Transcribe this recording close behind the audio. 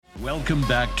Welcome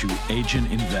back to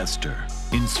Agent Investor,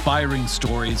 inspiring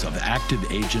stories of active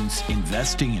agents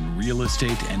investing in real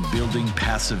estate and building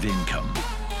passive income.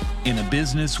 In a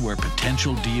business where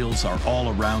potential deals are all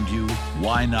around you,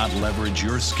 why not leverage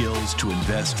your skills to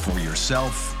invest for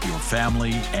yourself, your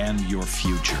family, and your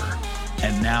future?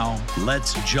 And now,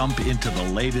 let's jump into the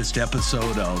latest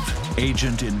episode of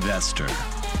Agent Investor.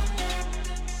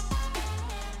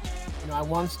 I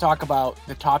wanted to talk about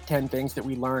the top 10 things that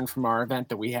we learned from our event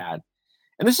that we had.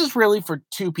 And this is really for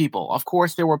two people. Of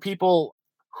course, there were people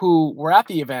who were at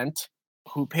the event,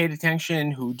 who paid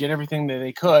attention, who did everything that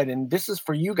they could. And this is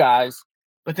for you guys,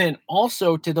 but then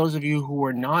also to those of you who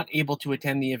were not able to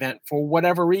attend the event for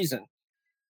whatever reason.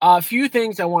 A few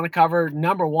things I want to cover.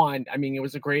 Number one, it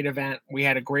was a great event. We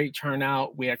had a great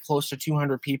turnout. We had close to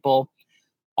 200 people,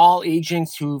 all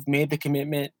agents who've made the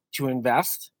commitment to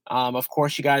invest. Of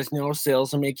course, you guys know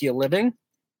sales will make you a living.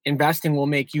 Investing will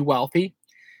make you wealthy.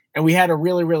 And we had a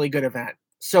really, really good event.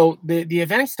 So the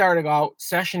event started out,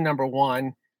 session number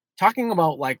one, talking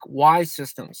about why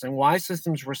systems and why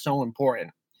systems were so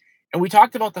important. And we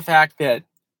talked about the fact that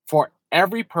for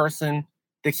every person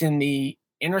that's in the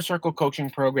Inner Circle coaching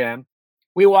program,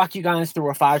 we walk you guys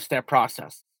through a 5-step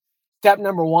process. Step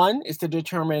number one is to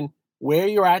determine where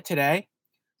you're at today.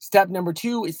 Step number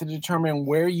two is to determine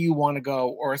where you want to go,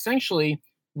 or essentially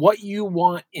what you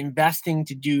want investing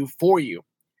to do for you.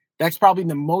 That's probably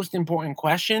the most important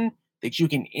question that you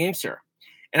can answer.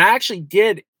 And I actually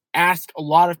did ask a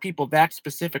lot of people that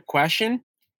specific question,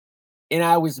 and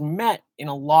I was met in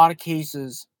a lot of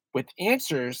cases with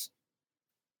answers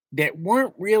that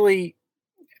weren't really,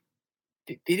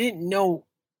 they didn't know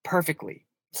perfectly.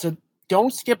 So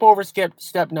don't skip over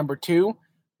step number two,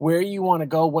 where you want to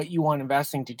go, what you want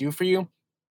investing to do for you.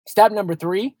 Step number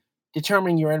three,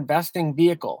 determine your investing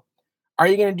vehicle. Are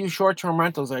you going to do short-term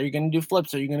rentals? Are you going to do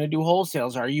flips? Are you going to do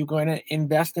wholesales? Are you going to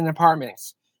invest in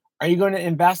apartments? Are you going to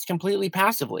invest completely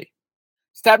passively?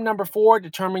 Step number four,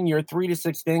 determine your 3 to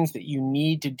 6 things that you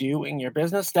need to do in your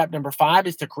business. Step number 5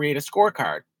 is to create a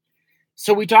scorecard.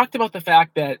 So we talked about the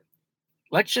fact that,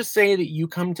 let's just say that you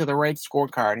come to the right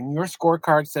scorecard and your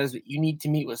scorecard says that you need to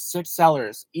meet with 6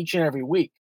 sellers each and every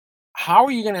week. How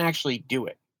are you going to actually do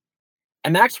it?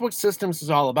 And that's what systems is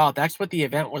all about. That's what the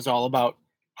event was all about.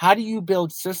 How do you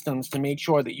build systems to make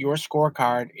sure that your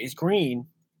scorecard is green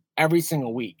every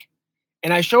single week?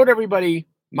 And I showed everybody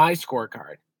my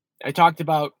scorecard. I talked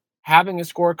about having a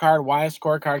scorecard, why a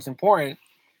scorecard is important,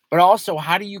 but also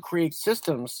how do you create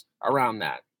systems around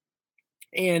that?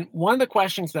 And one of the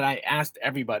questions that I asked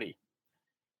everybody,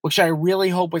 which I really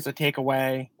hope was a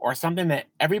takeaway or something that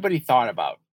everybody thought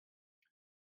about.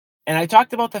 And I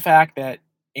talked about the fact that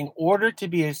in order to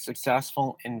be a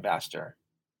successful investor,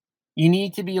 you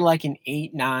need to be like an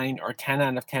 8, 9, or 10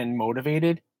 out of 10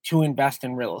 motivated to invest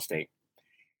in real estate.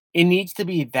 It needs to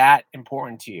be that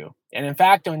important to you. And in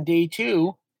fact, on day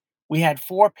 2, we had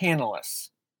 4 panelists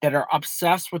that are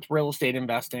obsessed with real estate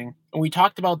investing, and we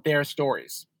talked about their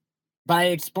stories. But I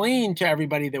explained to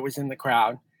everybody that was in the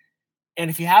crowd, and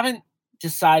if you haven't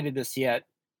decided this yet,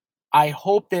 I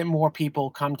hope that more people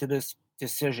come to this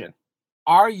decision.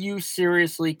 Are you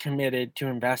seriously committed to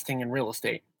investing in real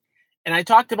estate? And I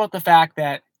talked about the fact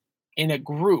that in a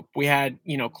group, we had,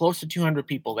 close to 200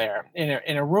 people there.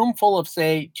 In a room full of,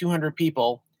 say, 200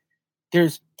 people,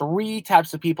 there's 3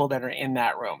 types of people that are in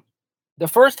that room. The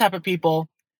first type of people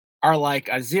are like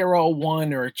a 0,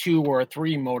 1, or a 2, or a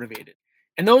 3 motivated.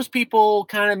 And those people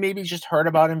kind of maybe just heard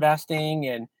about investing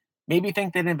and maybe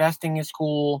think that investing is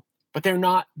cool, but they're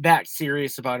not that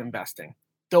serious about investing.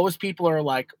 Those people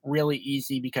are really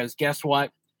easy because guess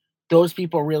what? Those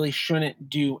people really shouldn't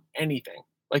do anything.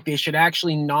 They should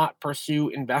actually not pursue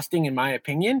investing, in my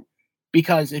opinion,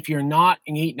 because if you're not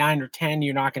an 8, 9, or 10,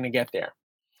 you're not going to get there.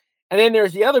 And then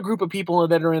there's the other group of people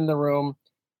that are in the room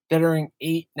that are in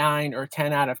 8, 9, or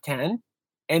 10 out of 10.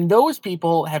 And those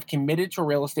people have committed to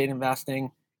real estate investing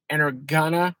and are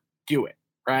gonna do it,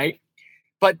 right?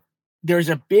 But there's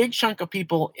a big chunk of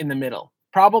people in the middle.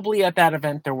 Probably at that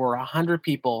event, there were 100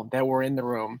 people that were in the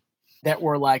room that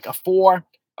were like a 4,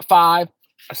 a 5,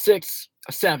 a 6,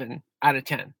 a 7 out of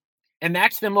 10. And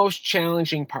that's the most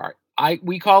challenging part.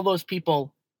 We call those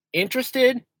people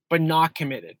interested, but not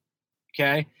committed.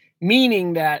 Okay.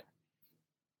 Meaning that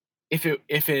if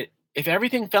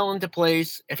everything fell into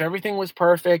place, if everything was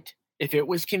perfect, if it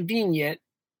was convenient,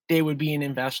 they would be an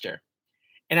investor.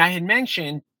 And I had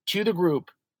mentioned to the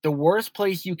group, the worst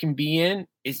place you can be in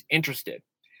is interested.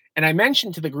 And I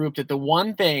mentioned to the group that the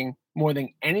one thing more than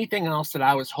anything else that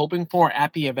I was hoping for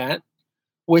at the event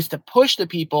was to push the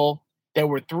people that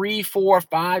were 3, 4,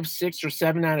 5, 6, or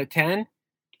 7 out of 10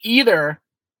 either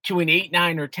to an 8,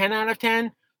 9, or 10 out of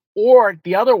 10, or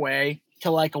the other way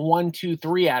to like a 1, 2,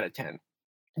 3 out of 10.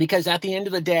 Because at the end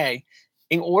of the day,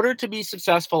 in order to be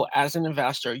successful as an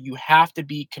investor, you have to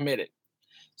be committed.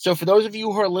 So for those of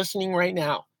you who are listening right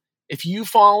now, if you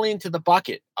fall into the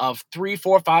bucket of 3,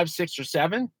 4, 5, 6, or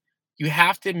 7, you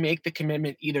have to make the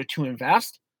commitment either to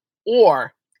invest,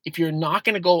 or if you're not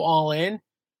going to go all in,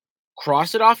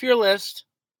 cross it off your list.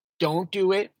 Don't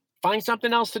do it. Find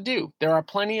something else to do. There are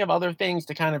plenty of other things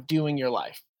to kind of do in your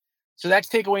life. So that's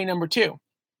takeaway number 2.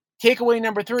 Takeaway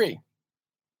number 3: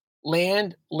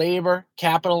 land, labor,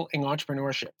 capital, and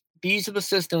entrepreneurship. These are the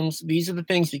systems, these are the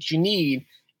things that you need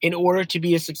in order to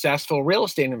be a successful real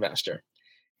estate investor.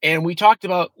 And we talked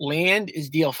about land is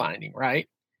deal finding, right?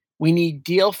 We need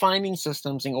deal finding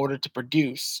systems in order to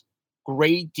produce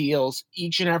great deals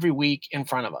each and every week in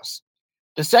front of us.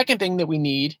 The second thing that we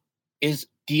need is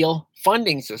deal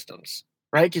funding systems,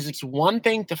 right? Because it's one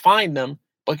thing to find them,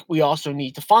 but we also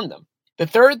need to fund them. The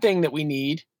third thing that we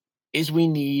need is we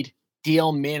need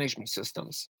deal management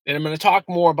systems. And I'm going to talk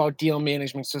more about deal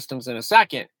management systems in a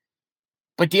second.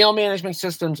 But deal management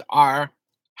systems are,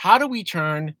 how do we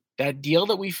turn that deal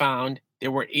that we found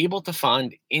that we're able to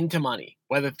fund into money,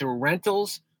 whether through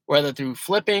rentals, whether through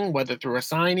flipping, whether through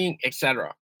assigning,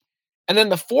 etc. And then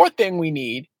the fourth thing we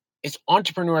need is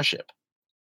entrepreneurship.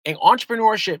 And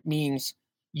entrepreneurship means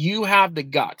you have the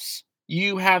guts,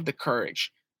 you have the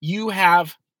courage, you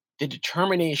have the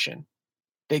determination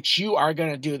that you are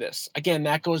going to do this. Again,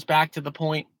 that goes back to the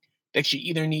point that you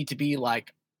either need to be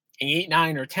like an 8,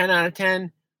 9, or 10 out of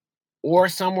 10, or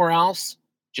somewhere else,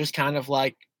 just kind of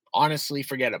like honestly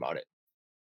forget about it.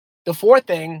 The fourth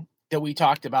thing that we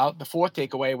talked about, the fourth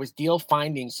takeaway, was deal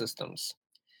finding systems.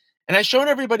 And I showed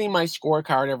everybody my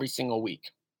scorecard every single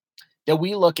week that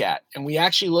we look at. And we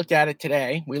actually looked at it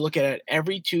today. We look at it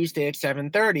every Tuesday at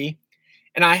 7:30.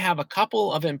 And I have a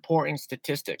couple of important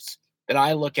statistics that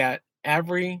I look at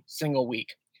every single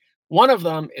week. One of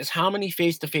them is how many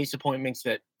face-to-face appointments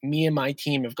that me and my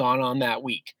team have gone on that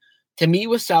week to meet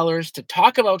with sellers, to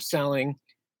talk about selling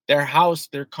their house,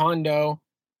 their condo,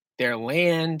 their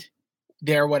land,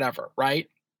 their whatever, right?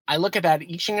 I look at that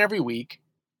each and every week.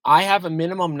 I have a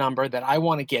minimum number that I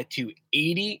want to get to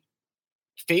 80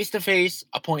 face-to-face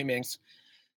appointments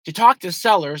to talk to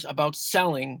sellers about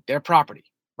selling their property,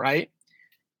 right?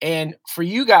 And for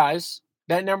you guys,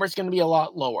 that number is going to be a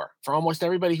lot lower. For almost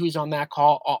everybody who's on that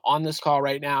call, on this call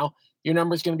right now, your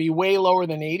number is going to be way lower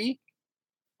than 80.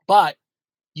 But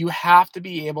you have to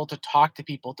be able to talk to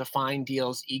people to find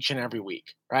deals each and every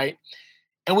week, right?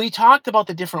 And we talked about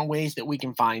the different ways that we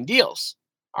can find deals.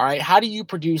 All right. How do you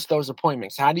produce those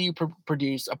appointments? How do you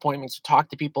produce appointments to talk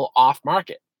to people off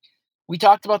market? We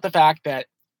talked about the fact that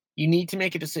you need to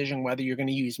make a decision whether you're going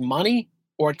to use money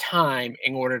or time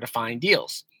in order to find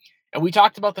deals. And we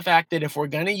talked about the fact that if we're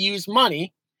going to use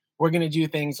money, we're going to do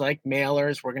things like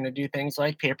mailers, we're going to do things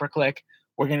like pay-per-click,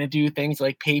 we're going to do things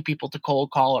like pay people to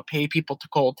cold call or pay people to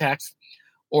cold text,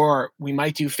 or we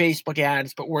might do Facebook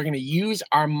ads, but we're going to use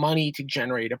our money to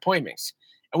generate appointments.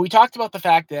 And we talked about the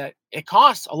fact that it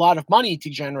costs a lot of money to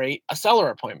generate a seller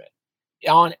appointment.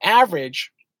 On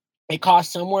average, it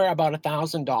costs somewhere about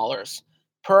 $1,000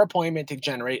 per appointment to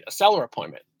generate a seller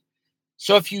appointment.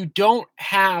 So if you don't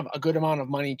have a good amount of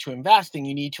money to invest, then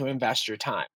you need to invest your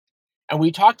time. And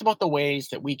we talked about the ways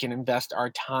that we can invest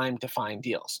our time to find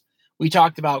deals. We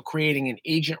talked about creating an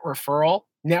agent referral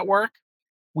network.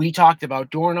 We talked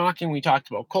about door knocking. We talked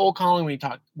about cold calling. We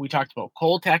talked about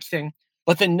cold texting.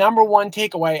 But the number one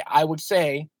takeaway I would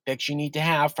say that you need to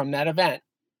have from that event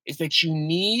is that you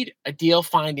need a deal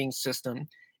finding system,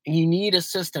 and you need a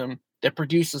system that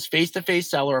produces face-to-face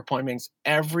seller appointments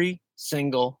every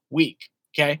single week.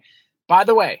 Okay. By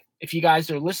the way, if you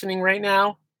guys are listening right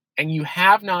now and you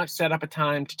have not set up a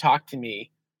time to talk to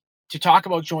me, to talk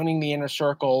about joining the inner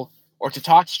circle or to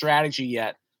talk strategy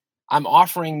yet, I'm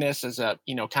offering this as a,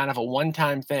 kind of a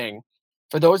one-time thing.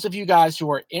 For those of you guys who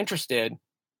are interested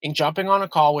in jumping on a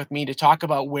call with me to talk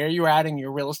about where you're at in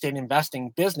your real estate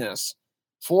investing business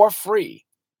for free,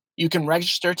 you can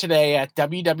register today at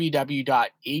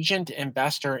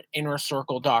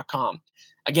www.agentinvestorinnercircle.com.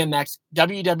 Again, that's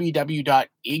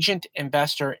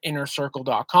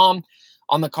www.agentinvestorinnercircle.com.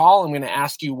 On the call, I'm going to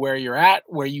ask you where you're at,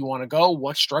 where you want to go,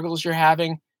 what struggles you're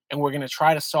having, and we're going to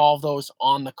try to solve those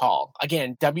on the call.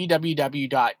 Again,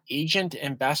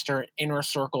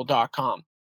 www.agentinvestorinnercircle.com.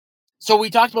 So we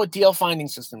talked about deal finding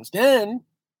systems. Then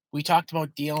we talked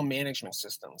about deal management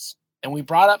systems, and we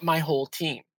brought up my whole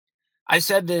team. I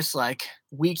said this like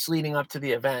weeks leading up to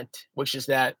the event, which is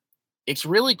that it's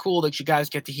really cool that you guys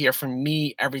get to hear from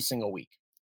me every single week.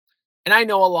 And I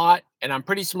know a lot, and I'm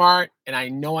pretty smart, and I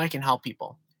know I can help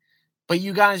people. But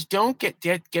you guys don't get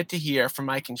to hear from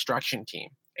my construction team,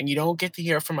 and you don't get to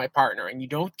hear from my partner, and you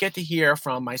don't get to hear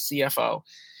from my CFO,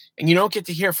 and you don't get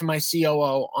to hear from my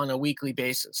COO on a weekly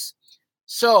basis.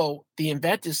 So the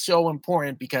event is so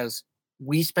important because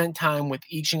we spent time with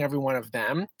each and every one of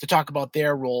them to talk about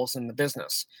their roles in the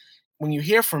business. When you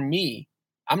hear from me,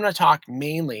 I'm going to talk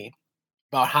mainly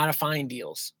about how to find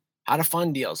deals, how to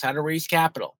fund deals, how to raise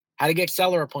capital, how to get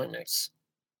seller appointments,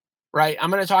 right? I'm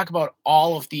going to talk about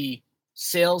all of the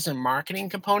sales and marketing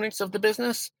components of the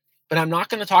business, but I'm not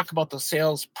going to talk about the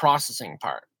sales processing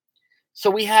part. So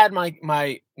we had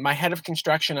my head of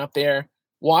construction up there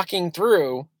walking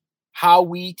through how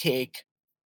we take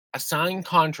a signed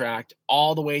contract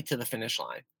all the way to the finish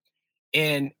line.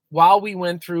 And while we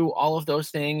went through all of those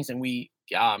things and we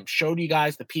showed you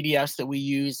guys the PDFs that we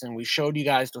use and we showed you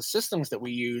guys the systems that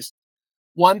we use,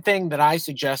 one thing that I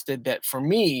suggested that for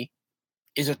me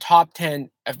is a top 10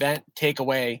 event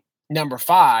takeaway number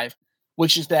 5,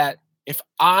 which is that if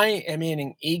I am in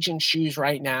an agent's shoes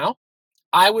right now,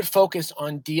 I would focus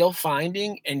on deal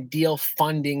finding and deal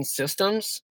funding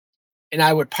systems, and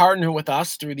I would partner with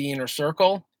us through the inner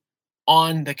circle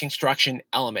on the construction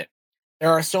element.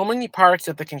 There are so many parts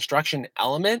of the construction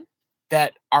element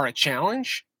that are a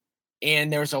challenge,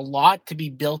 and there's a lot to be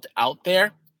built out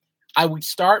there. I would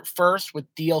start first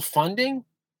with deal funding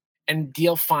and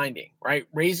deal finding, right?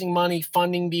 Raising money,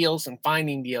 funding deals, and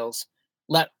finding deals.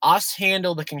 Let us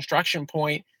handle the construction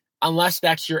point unless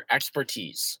that's your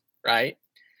expertise, right?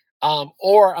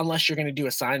 Or unless you're going to do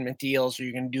assignment deals or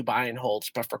you're going to do buy and holds.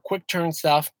 But for quick turn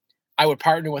stuff, I would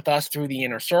partner with us through the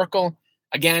inner circle.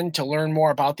 Again, to learn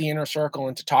more about the inner circle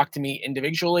and to talk to me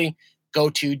individually, go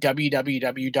to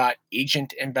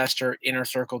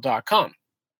www.agentinvestorinnercircle.com.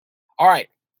 All right,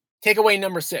 takeaway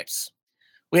number 6.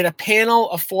 We had a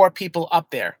panel of 4 people up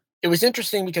there. It was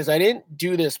interesting because I didn't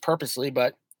do this purposely,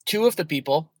 but 2 of the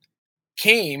people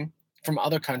came from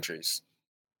other countries.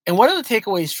 And one of the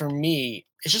takeaways for me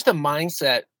is just the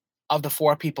mindset of the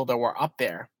 4 people that were up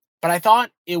there. But I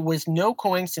thought it was no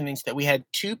coincidence that we had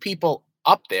 2 people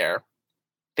up there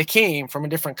that came from a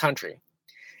different country.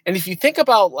 And if you think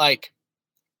about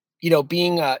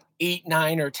being a 8,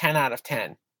 9, or 10 out of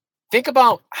 10, think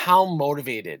about how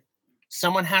motivated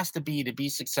someone has to be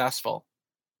successful,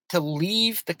 to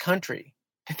leave the country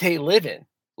that they live in,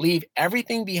 leave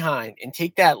everything behind and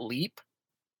take that leap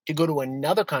to go to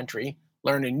another country,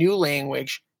 learn a new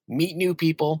language, meet new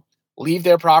people, leave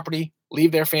their property,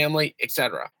 leave their family,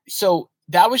 etc. So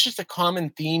that was just a common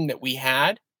theme that we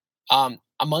had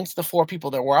amongst the 4 people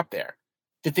that were up there,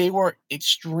 that they were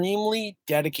extremely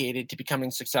dedicated to becoming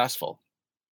successful.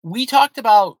 We talked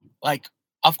about,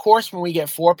 of course, when we get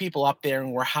 4 people up there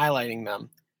and we're highlighting them,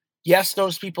 yes,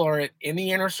 those people are in the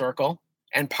inner circle.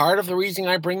 And part of the reason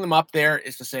I bring them up there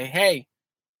is to say, hey,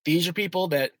 these are people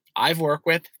that I've worked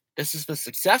with. This is the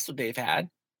success that they've had.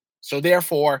 So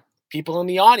therefore, people in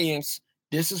the audience,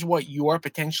 this is what you are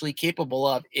potentially capable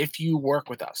of if you work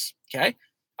with us. Okay.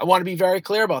 I want to be very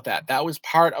clear about that. That was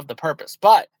part of the purpose.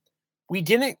 But we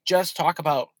didn't just talk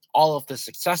about all of the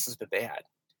successes that they had,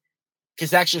 because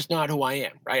that's just not who I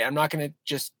am, right? I'm not going to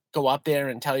just go up there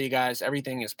and tell you guys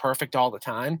everything is perfect all the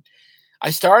time. I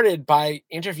started by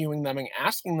interviewing them and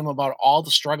asking them about all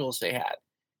the struggles they had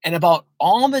and about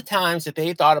all the times that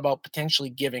they thought about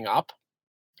potentially giving up.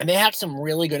 And they had some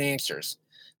really good answers.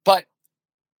 But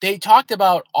they talked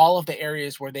about all of the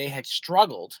areas where they had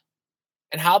struggled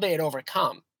and how they had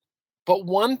overcome. But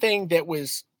one thing that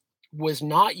was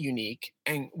not unique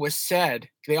and was said,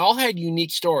 they all had unique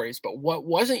stories, but what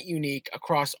wasn't unique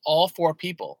across all 4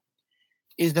 people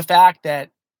is the fact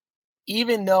that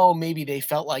even though maybe they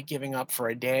felt like giving up for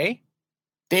a day,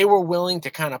 they were willing to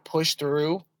kind of push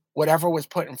through whatever was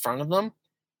put in front of them.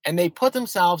 And they put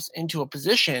themselves into a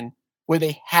position where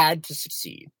they had to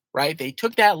succeed, right? They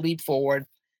took that leap forward.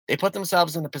 They put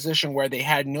themselves in a position where they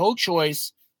had no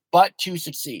choice but to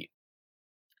succeed.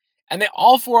 And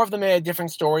all 4 of them had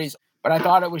different stories, but I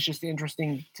thought it was just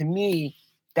interesting to me.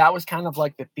 That was kind of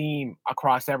like the theme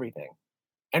across everything.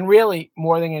 And really,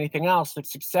 more than anything else, that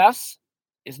success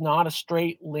is not a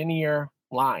straight linear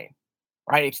line,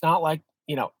 right? It's not like,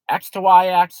 X to Y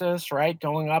axis, right?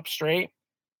 Going up straight.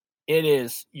 It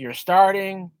is, you're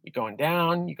starting, you're going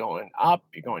down, you're going up,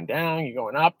 you're going down, you're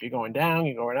going up, you're going down,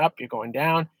 you're going up, you're going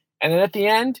down. And then at the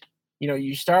end,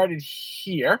 you started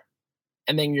here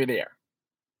and then you're there,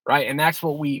 right? And that's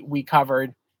what we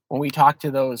covered when we talked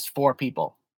to those 4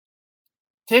 people.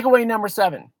 Takeaway number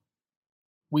 7.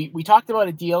 We talked about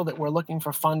a deal that we're looking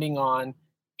for funding on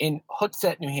in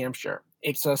Hooksett, New Hampshire.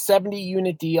 It's a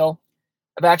 70-unit deal.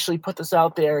 I've actually put this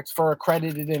out there. It's for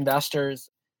accredited investors.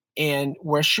 and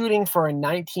we're shooting for a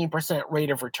 19% rate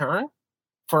of return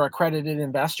for accredited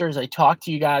investors. I talked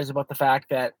to you guys about the fact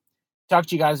that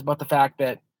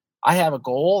I have a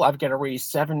goal. I've got to raise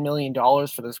 $7 million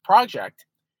for this project.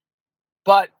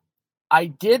 But I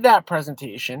did that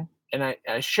presentation and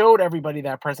I showed everybody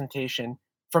that presentation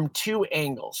from two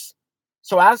angles.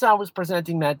 So as I was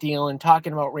presenting that deal and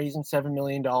talking about raising $7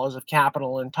 million of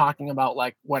capital and talking about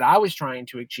like what I was trying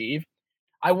to achieve,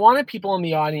 I wanted people in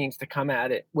the audience to come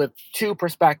at it with two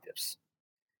perspectives.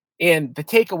 And the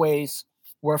takeaways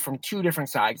were from two different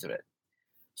sides of it.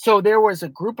 So there was a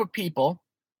group of people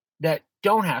that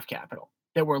don't have capital,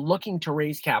 that were looking to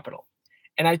raise capital.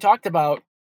 And I talked about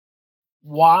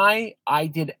why I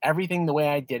did everything the way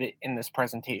I did it in this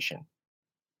presentation.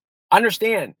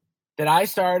 Understand that I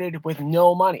started with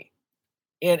no money.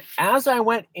 And as I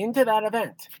went into that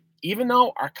event, even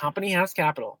though our company has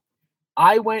capital,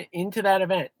 I went into that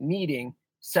event needing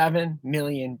 $7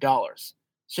 million.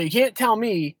 So you can't tell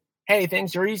me, hey,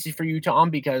 things are easy for you, Tom,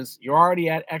 because you're already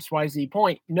at XYZ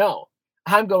point. No,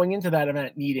 I'm going into that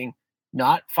event needing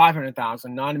not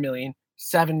 500,000, not a million,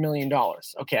 $7 million.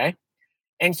 Okay.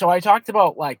 And so I talked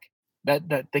about like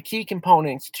the key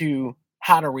components to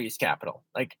how to raise capital.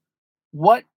 Like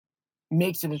what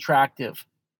makes it attractive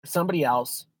for somebody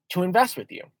else to invest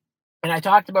with you. And I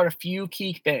talked about a few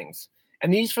key things.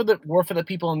 And these were for the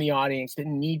people in the audience that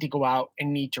need to go out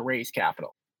and need to raise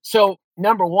capital. So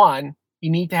number one, you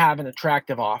need to have an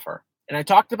attractive offer. And I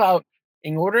talked about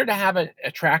in order to have an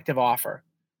attractive offer,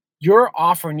 your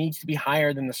offer needs to be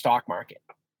higher than the stock market.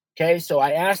 Okay. So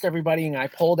I asked everybody and I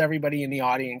polled everybody in the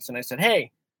audience and I said,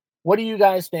 hey, what do you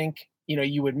guys think,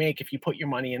 you would make if you put your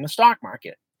money in the stock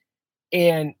market?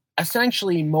 And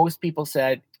essentially most people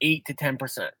said 8 to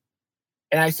 10%.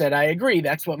 And I said, I agree.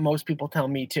 That's what most people tell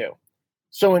me too.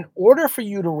 So in order for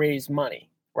you to raise money,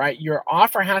 right, your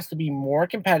offer has to be more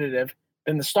competitive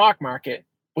than the stock market,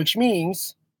 which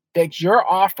means that your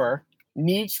offer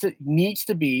needs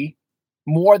to be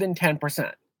more than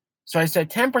 10%. So I said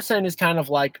 10% is kind of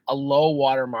like a low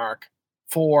watermark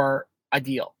for a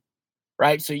deal,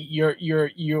 right? So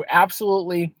you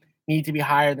absolutely need to be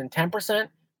higher than 10%,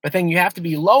 but then you have to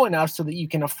be low enough so that you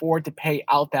can afford to pay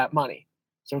out that money.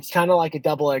 So it's kind of like a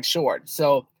double-edged sword.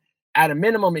 So at a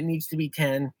minimum, it needs to be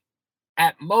 10.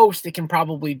 At most, it can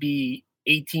probably be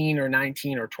 18 or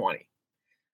 19 or 20.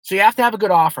 So you have to have a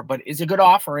good offer, but is a good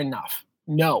offer enough?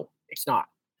 No, it's not.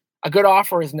 A good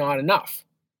offer is not enough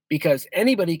because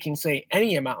anybody can say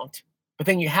any amount, but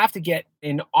then you have to get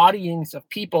an audience of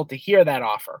people to hear that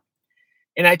offer.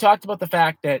 And I talked about the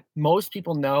fact that most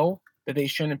people know that they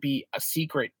shouldn't be a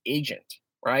secret agent,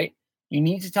 right? You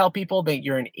need to tell people that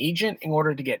you're an agent in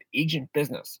order to get agent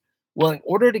business. Well, in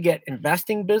order to get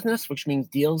investing business, which means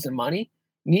deals and money,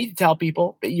 you need to tell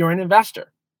people that you're an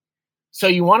investor. So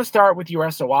you want to start with your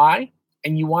SOI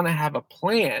and you want to have a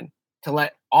plan to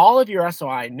let all of your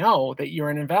SOI know that you're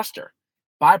an investor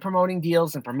by promoting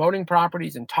deals and promoting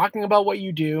properties and talking about what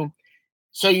you do.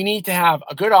 So you need to have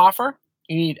a good offer.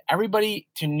 You need everybody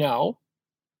to know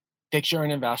that you're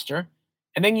an investor.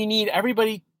 And then you need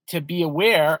everybody to be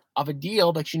aware of a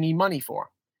deal that you need money for.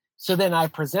 So then I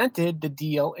presented the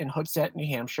deal in Hooksett, New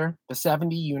Hampshire, the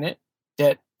 70 unit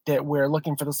that we're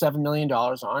looking for the $7 million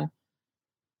on.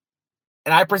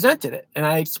 And I presented it and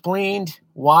I explained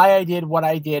why I did what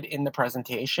I did in the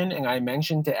presentation. And I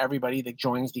mentioned to everybody that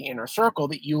joins the inner circle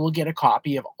that you will get a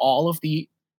copy of all of the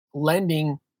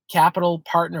lending capital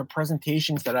partner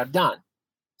presentations that I've done.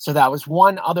 So that was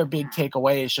one other big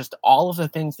takeaway is just all of the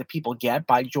things that people get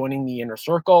by joining the inner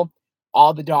circle,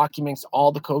 all the documents,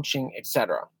 all the coaching,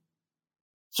 etc.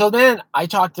 So then I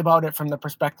talked about it from the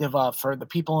perspective of, for the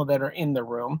people that are in the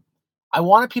room, I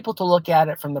wanted people to look at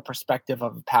it from the perspective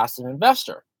of a passive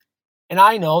investor. And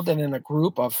I know that in a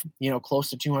group of, close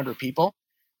to 200 people,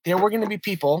 there were going to be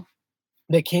people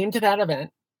that came to that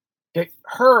event that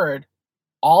heard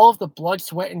all of the blood,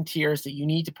 sweat, and tears that you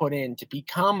need to put in to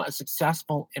become a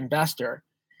successful investor.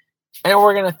 And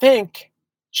we're going to think,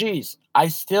 geez, I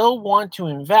still want to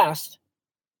invest,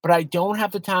 but I don't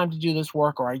have the time to do this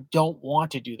work or I don't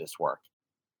want to do this work.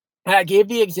 And I gave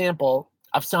the example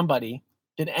of somebody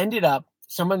that ended up,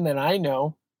 someone that I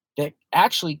know that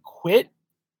actually quit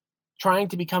trying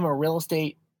to become a real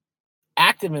estate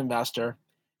active investor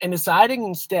and deciding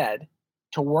instead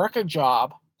to work a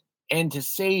job and to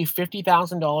save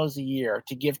 $50,000 a year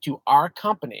to give to our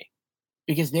company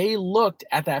because they looked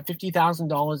at that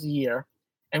 $50,000 a year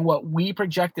and what we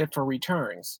projected for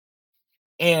returns.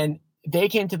 And they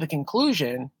came to the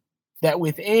conclusion that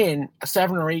within a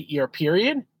 7 or 8 year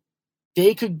period,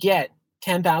 they could get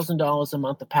 $10,000 a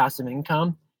month of passive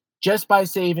income just by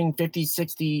saving 50,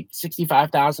 60,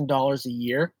 $65,000 a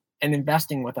year and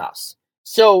investing with us.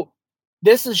 So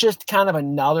this is just kind of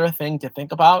another thing to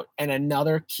think about, and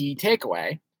another key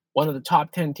takeaway. One of the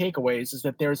top 10 takeaways is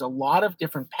that there's a lot of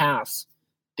different paths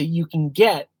that you can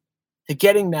get to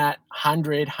getting that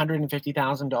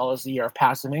 $150,000 a year of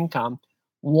passive income.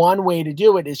 One way to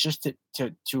do it is just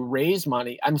to raise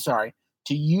money. I'm sorry,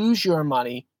 to use your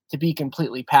money to be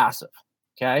completely passive.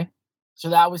 Okay. So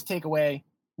that was takeaway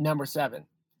number 7.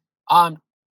 Um,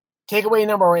 Takeaway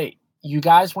number 8. You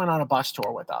guys went on a bus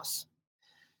tour with us.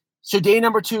 So day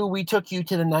number 2, we took you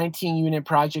to the 19-unit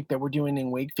project that we're doing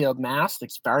in Wakefield, Mass.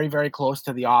 It's very, very close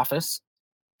to the office.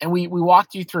 And we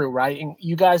walked you through, right? And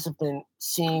you guys have been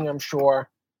seeing, I'm sure,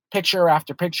 picture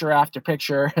after picture after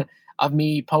picture of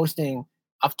me posting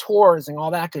of tours and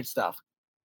all that good stuff.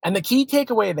 And the key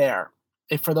takeaway there,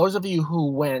 if for those of you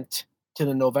who went to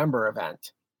the November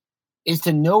event, is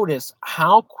to notice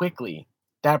how quickly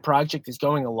that project is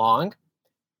going along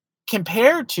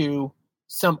compared to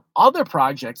some other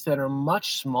projects that are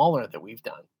much smaller that we've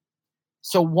done.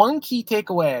 So one key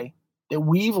takeaway that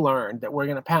we've learned that we're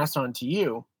going to pass on to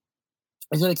you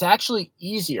is that it's actually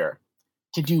easier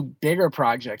to do bigger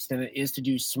projects than it is to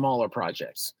do smaller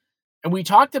projects. And we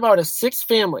talked about a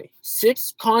 6-family,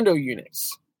 6 condo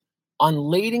units on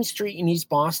Lading Street in East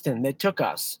Boston that took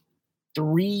us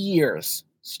 3 years,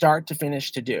 start to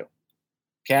finish, to do.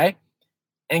 Okay.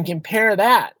 And compare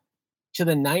that to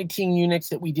the 19 units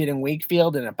that we did in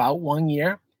Wakefield in about 1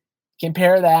 year.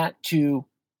 Compare that to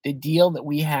the deal that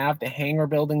we have, the hangar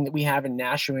building that we have in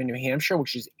Nashua, New Hampshire,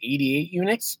 which is 88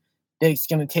 units, that it's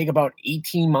going to take about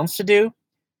 18 months to do.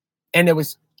 And it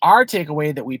was our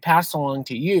takeaway that we passed along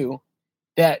to you,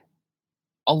 that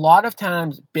a lot of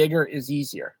times bigger is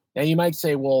easier. Now you might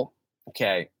say, well,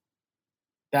 okay,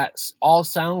 that's all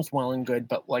sounds well and good,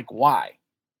 but like, why?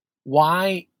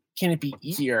 Why can it be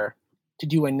easier to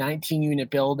do a 19-unit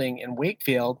building in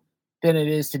Wakefield than it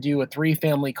is to do a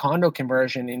 3-family condo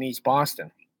conversion in East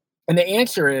Boston? And the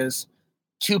answer is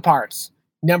 2 parts.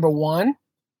 Number 1,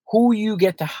 who you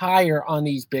get to hire on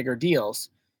these bigger deals.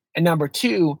 And number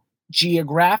 2,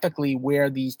 geographically where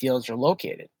these deals are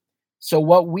located. So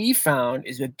what we found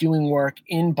is that doing work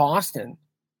in Boston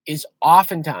is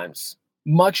oftentimes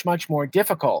much, much more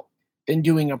difficult than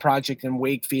doing a project in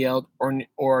Wakefield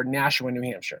or Nashua, New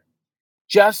Hampshire.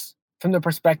 Just from the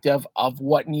perspective of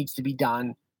what needs to be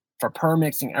done for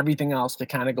permits and everything else that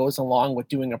kind of goes along with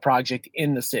doing a project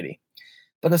in the city.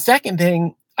 But the second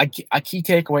thing, a key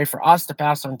takeaway for us to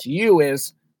pass on to you,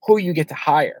 is who you get to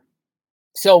hire.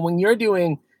 So when you're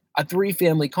doing a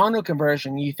 3-family condo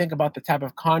conversion, you think about the type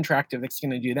of contractor that's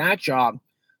going to do that job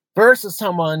versus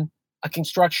a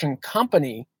construction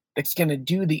company that's going to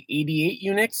do the 88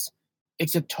 units.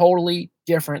 It's a totally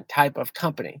different type of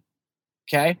company.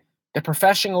 Okay. The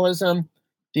professionalism,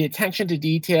 the attention to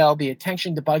detail, the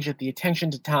attention to budget, the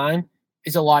attention to time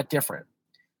is a lot different.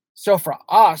 So for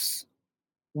us,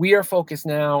 we are focused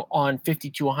now on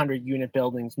 50 to 100 unit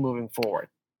buildings moving forward.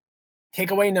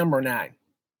 Takeaway number 9.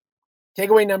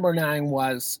 Takeaway number 9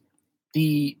 was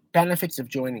the benefits of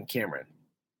joining Cameron.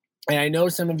 And I know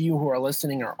some of you who are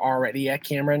listening are already at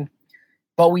Cameron,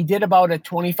 but we did about a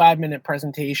 25-minute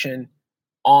presentation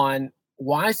on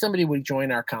why somebody would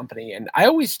join our company. And I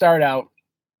always start out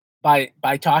by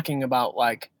talking about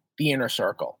like the inner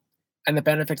circle and the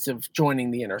benefits of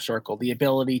joining the inner circle, the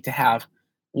ability to have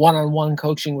one-on-one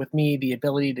coaching with me, the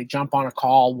ability to jump on a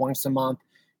call once a month,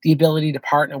 the ability to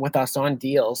partner with us on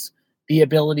deals, the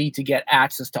ability to get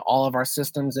access to all of our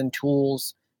systems and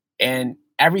tools and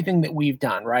everything that we've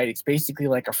done, right? It's basically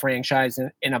like a franchise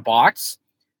in a box.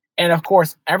 And of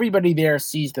course, everybody there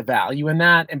sees the value in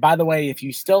that. And by the way, if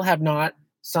you still have not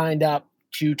signed up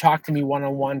to talk to me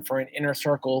one-on-one for an inner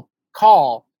circle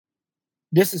call,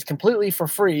 this is completely for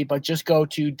free, but just go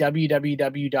to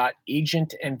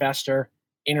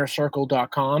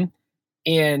www.agentinvestorinnercircle.com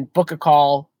and book a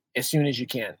call as soon as you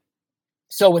can.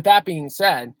 So with that being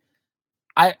said,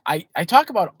 I talk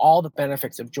about all the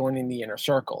benefits of joining the inner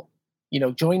circle,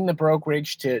 joining the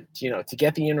brokerage to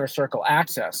get the inner circle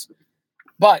access.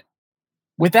 But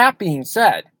with that being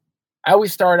said, I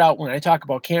always start out when I talk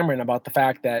about Cameron about the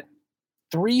fact that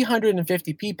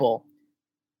 350 people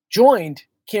joined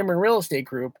Cameron Real Estate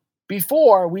Group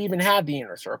before we even had the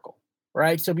inner circle,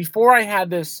 right? So before I had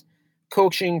this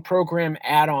coaching program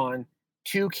add-on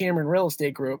to Cameron Real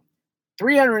Estate Group,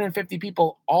 350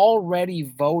 people already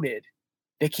voted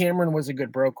that Cameron was a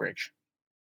good brokerage.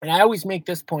 And I always make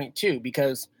this point too,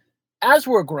 because as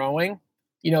we're growing,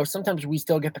 sometimes we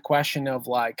still get the question of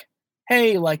like,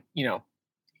 hey,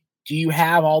 do you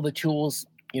have all the tools,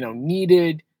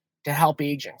 needed to help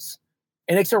agents?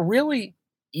 And it's a really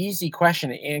easy question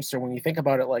to answer when you think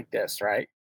about it like this, right?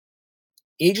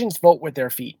 Agents vote with their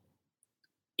feet.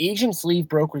 Agents leave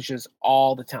brokerages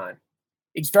all the time.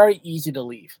 It's very easy to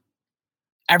leave.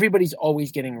 Everybody's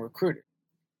always getting recruited.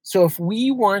 So if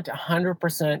we weren't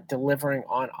 100% delivering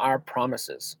on our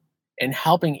promises and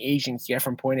helping agents get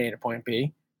from point A to point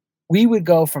B, we would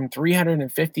go from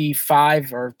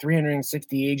 355 or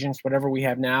 360 agents, whatever we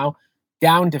have now,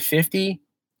 down to 50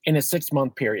 in a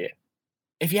 6-month period.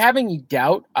 If you have any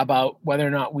doubt about whether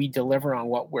or not we deliver on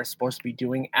what we're supposed to be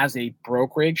doing as a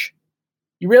brokerage,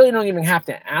 you really don't even have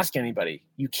to ask anybody.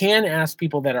 You can ask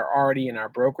people that are already in our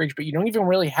brokerage, but you don't even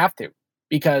really have to,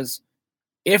 because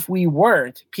if we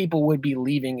weren't, people would be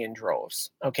leaving in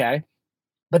droves. Okay.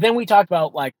 But then we talked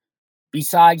about, like,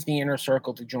 besides the inner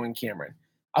circle to join Cameron,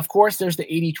 of course, there's the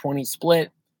 80-20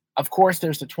 split. Of course,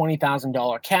 there's the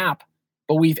 $20,000 cap,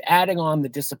 but we've added on the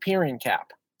disappearing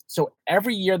cap. So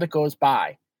every year that goes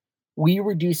by, we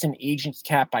reduce an agent's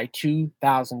cap by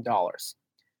 $2,000.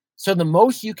 So the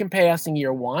most you can pay us in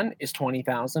year one is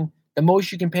 20,000. The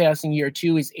most you can pay us in year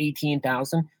two is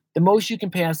 18,000. The most you can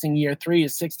pay us in year three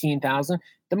is 16,000.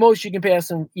 The most you can pay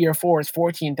us in year four is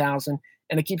 14,000.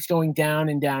 And it keeps going down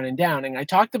and down and down. And I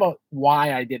talked about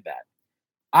why I did that.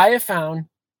 I have found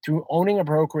through owning a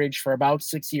brokerage for about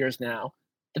 6 years now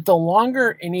that the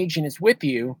longer an agent is with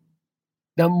you,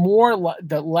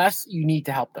 the less you need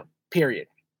to help them, period.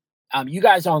 You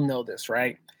guys all know this,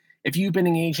 right? If you've been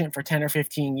an agent for 10 or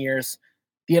 15 years,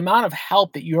 the amount of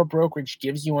help that your brokerage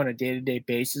gives you on a day-to-day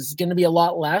basis is going to be a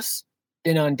lot less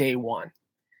than on day one.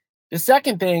 The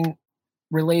second thing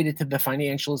related to the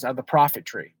financials are the profit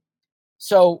tree.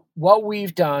 So what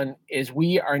we've done is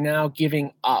we are now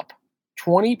giving up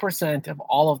 20% of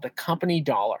all of the company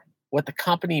dollar, what the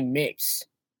company makes,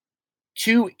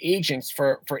 to agents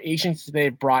for agents that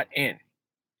they've brought in.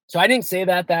 So I didn't say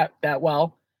that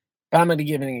well, but I'm going to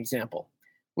give an example.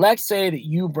 Let's say that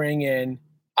you bring in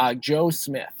Joe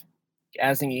Smith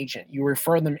as an agent. You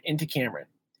refer them into Cameron,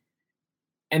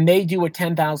 and they do a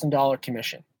 $10,000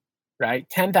 commission, right?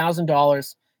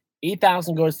 $10,000,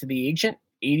 8,000 goes to the agent,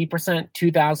 80%,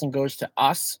 2,000 goes to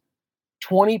us.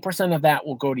 20% of that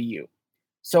will go to you.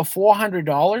 So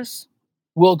 $400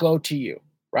 will go to you,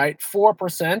 right?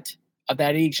 4% of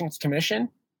that agent's commission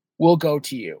will go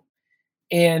to you.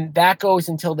 And that goes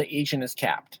until the agent is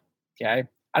capped. Okay.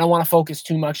 I don't want to focus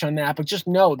too much on that, but just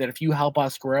know that if you help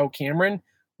us grow Cameron,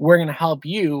 we're going to help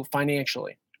you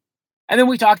financially. And then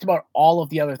we talked about all of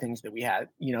the other things that we had,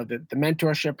 the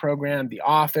mentorship program, the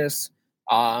office,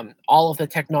 all of the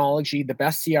technology, the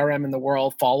best CRM in the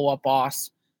world, Follow Up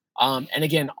Boss, and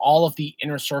again, all of the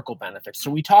inner circle benefits.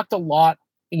 So we talked a lot,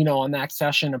 on that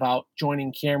session about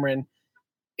joining Cameron,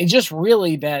 and just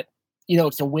really that,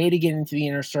 it's a way to get into the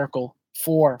inner circle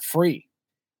for free.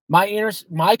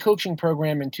 My coaching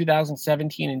program in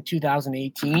 2017 and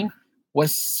 2018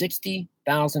 was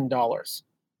 $60,000.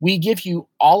 We give you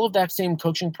all of that same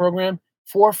coaching program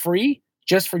for free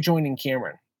just for joining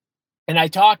Cameron. And I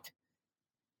talked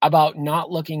about not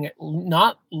looking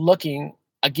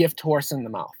a gift horse in the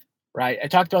mouth, right? I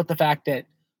talked about the fact that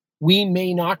we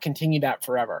may not continue that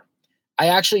forever. I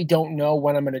actually don't know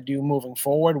what I'm going to do moving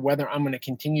forward, whether I'm going to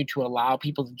continue to allow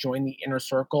people to join the inner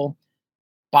circle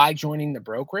by joining the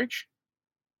brokerage.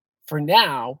 For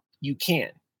now, you can.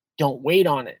 Don't wait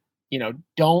on it.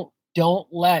 Don't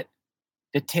let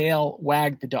the tail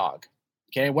wag the dog.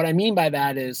 Okay? What I mean by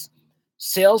that is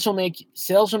sales will make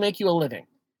you a living.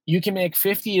 You can make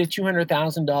 $50,000 to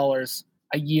 $200,000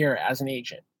 a year as an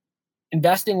agent.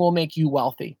 Investing will make you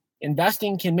wealthy.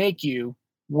 Investing can make you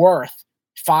worth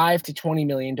 $5 to $20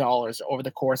 million over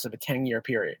the course of a 10-year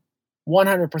period.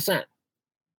 100%.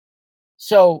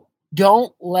 So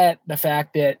don't let the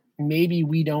fact that maybe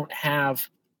we don't have,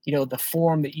 the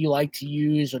form that you like to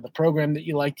use, or the program that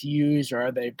you like to use, or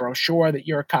the brochure that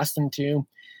you're accustomed to,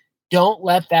 don't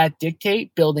let that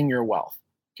dictate building your wealth.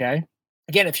 Okay.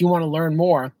 Again, if you want to learn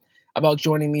more about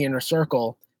joining the inner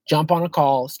circle, jump on a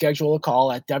call, schedule a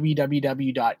call at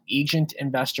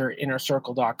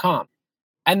www.agentinvestorinnercircle.com.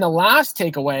 And the last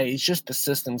takeaway is just the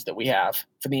systems that we have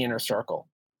for the inner circle.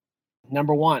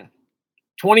 Number one,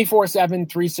 24/7,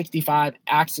 365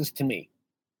 access to me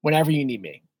whenever you need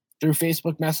me, through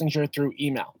Facebook Messenger, through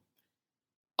email.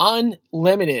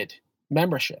 Unlimited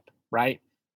membership, right?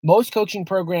 Most coaching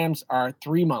programs are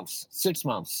 3 months, 6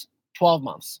 months, 12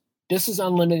 months. This is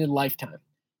unlimited lifetime.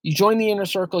 You join the inner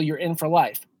circle, you're in for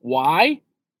life. Why?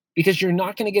 Because you're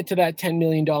not going to get to that $10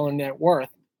 million net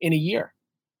worth in a year.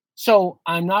 So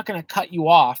I'm not going to cut you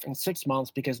off in 6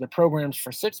 months because the program's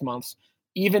for 6 months,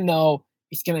 even though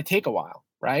it's going to take a while,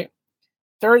 right?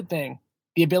 Third thing,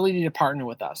 the ability to partner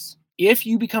with us. if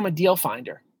you become a deal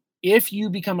finder, if you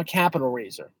become a capital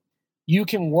raiser, you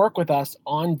can work with us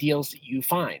on deals that you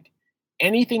find.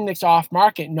 Anything that's off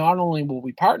market, not only will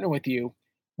we partner with you,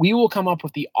 we will come up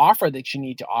with the offer that you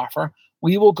need to offer.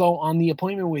 We will go on the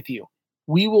appointment with you.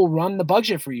 We will run the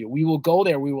budget for you. We will go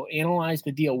there. We will analyze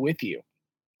the deal with you.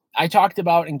 I talked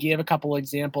about and gave a couple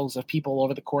examples of people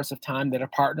over the course of time that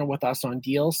have partnered with us on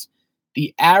deals.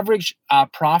 The average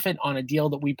profit on a deal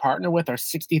that we partner with are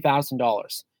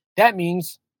 $60,000. That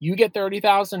means you get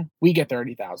 $30,000, we get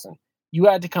 $30,000. You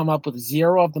had to come up with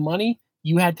zero of the money.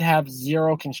 You had to have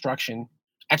zero construction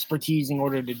expertise in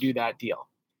order to do that deal.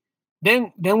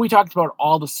 Then we talked about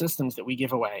all the systems that we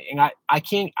give away. And I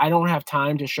don't have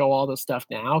time to show all this stuff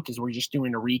now because we're just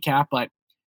doing a recap, but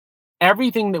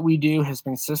everything that we do has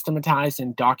been systematized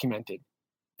and documented.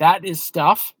 That is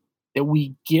stuff that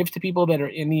we give to people that are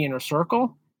in the inner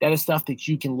circle. That is stuff that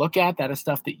you can look at. That is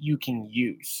stuff that you can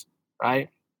use, right?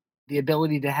 The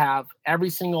ability to have every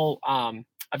single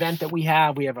event that we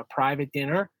have a private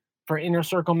dinner for inner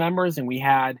circle members. And we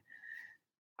had,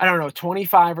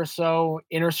 25 or so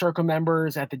inner circle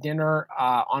members at the dinner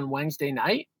on Wednesday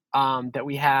night that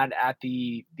we had at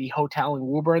the hotel in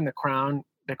Woburn, the Crown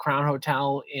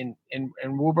Hotel in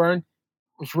Woburn.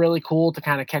 It was really cool to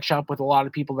kind of catch up with a lot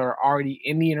of people that are already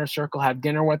in the inner circle, have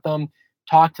dinner with them,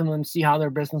 talk to them, see how their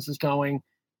business is going,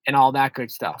 and all that good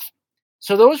stuff.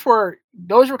 So those were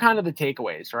kind of the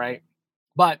takeaways, right?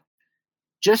 But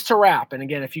just to wrap, and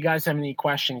again, if you guys have any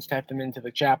questions, type them into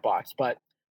the chat box. But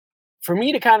for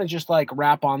me to kind of just like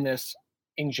wrap on this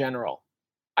in general,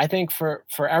 I think for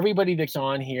everybody that's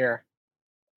on here,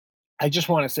 I just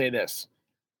want to say this.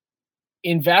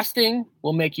 Investing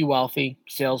will make you wealthy.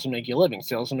 Sales will make you a living.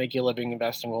 Sales will make you a living.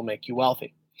 Investing will make you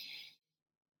wealthy.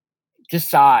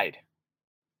 Decide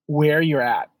where you're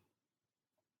at.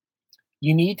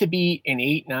 You need to be an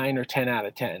 8, 9, or 10 out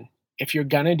of 10. If you're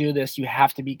going to do this, you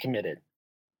have to be committed.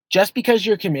 Just because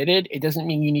you're committed, it doesn't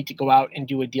mean you need to go out and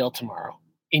do a deal tomorrow.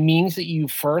 It means that you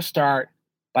first start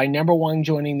by, number one,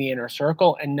 joining the inner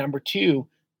circle, and number two,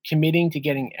 committing to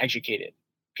getting educated,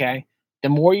 okay? The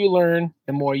more you learn,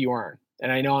 the more you earn.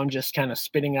 And I know I'm just kind of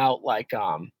spitting out like,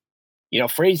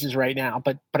 phrases right now,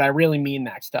 but I really mean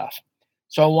that stuff.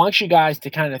 So I want you guys to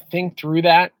kind of think through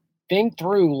that. Think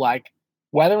through like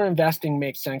whether investing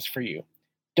makes sense for you.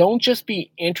 Don't just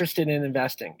be interested in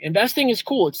investing. Investing is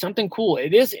cool. It's something cool.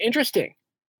 It is interesting,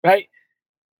 right?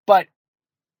 But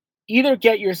either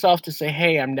get yourself to say,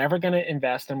 hey, I'm never going to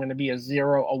invest. I'm going to be a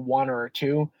 0, a 1, or a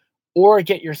 2. Or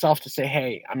get yourself to say,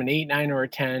 hey, I'm an 8, 9, or a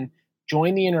 10.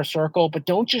 Join the inner circle. But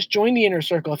don't just join the inner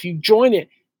circle. If you join it,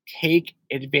 take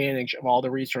advantage of all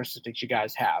the resources that you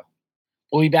guys have.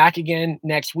 We'll be back again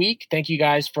next week. Thank you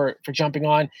guys for jumping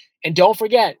on. And don't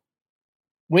forget,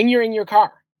 when you're in your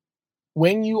car,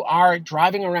 when you are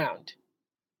driving around,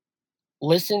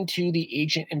 listen to the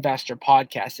Agent Investor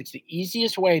podcast. It's the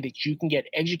easiest way that you can get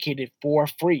educated for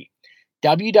free.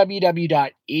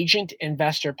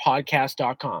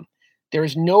 www.agentinvestorpodcast.com. There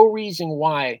is no reason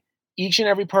why each and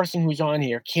every person who's on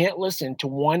here can't listen to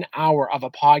 1 hour of a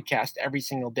podcast every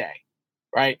single day,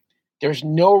 right? There's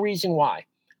no reason why.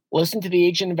 Listen to the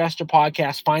Agent Investor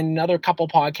podcast. Find another couple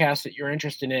podcasts that you're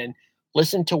interested in.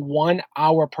 Listen to 1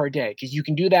 hour per day, because you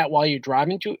can do that while you're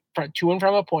driving to and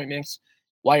from appointments,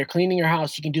 while you're cleaning your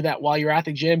house. You can do that while you're at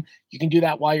the gym. You can do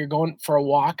that while you're going for a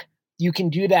walk. You can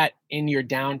do that in your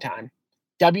downtime.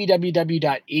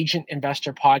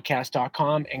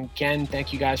 www.agentinvestorpodcast.com. And again,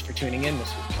 thank you guys for tuning in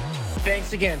this week.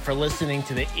 Thanks again for listening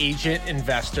to the Agent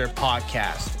Investor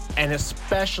podcast. And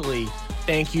especially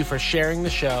thank you for sharing the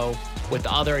show with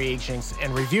other agents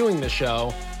and reviewing the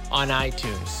show on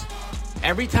iTunes.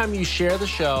 Every time you share the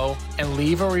show and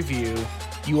leave a review,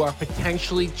 you are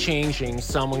potentially changing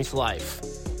someone's life.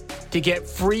 To get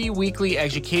free weekly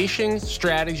education,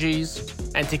 strategies,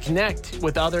 and to connect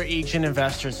with other agent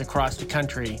investors across the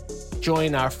country,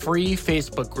 join our free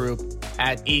Facebook group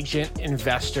at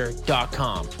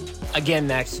agentinvestor.com. Again,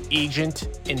 that's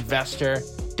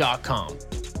agentinvestor.com.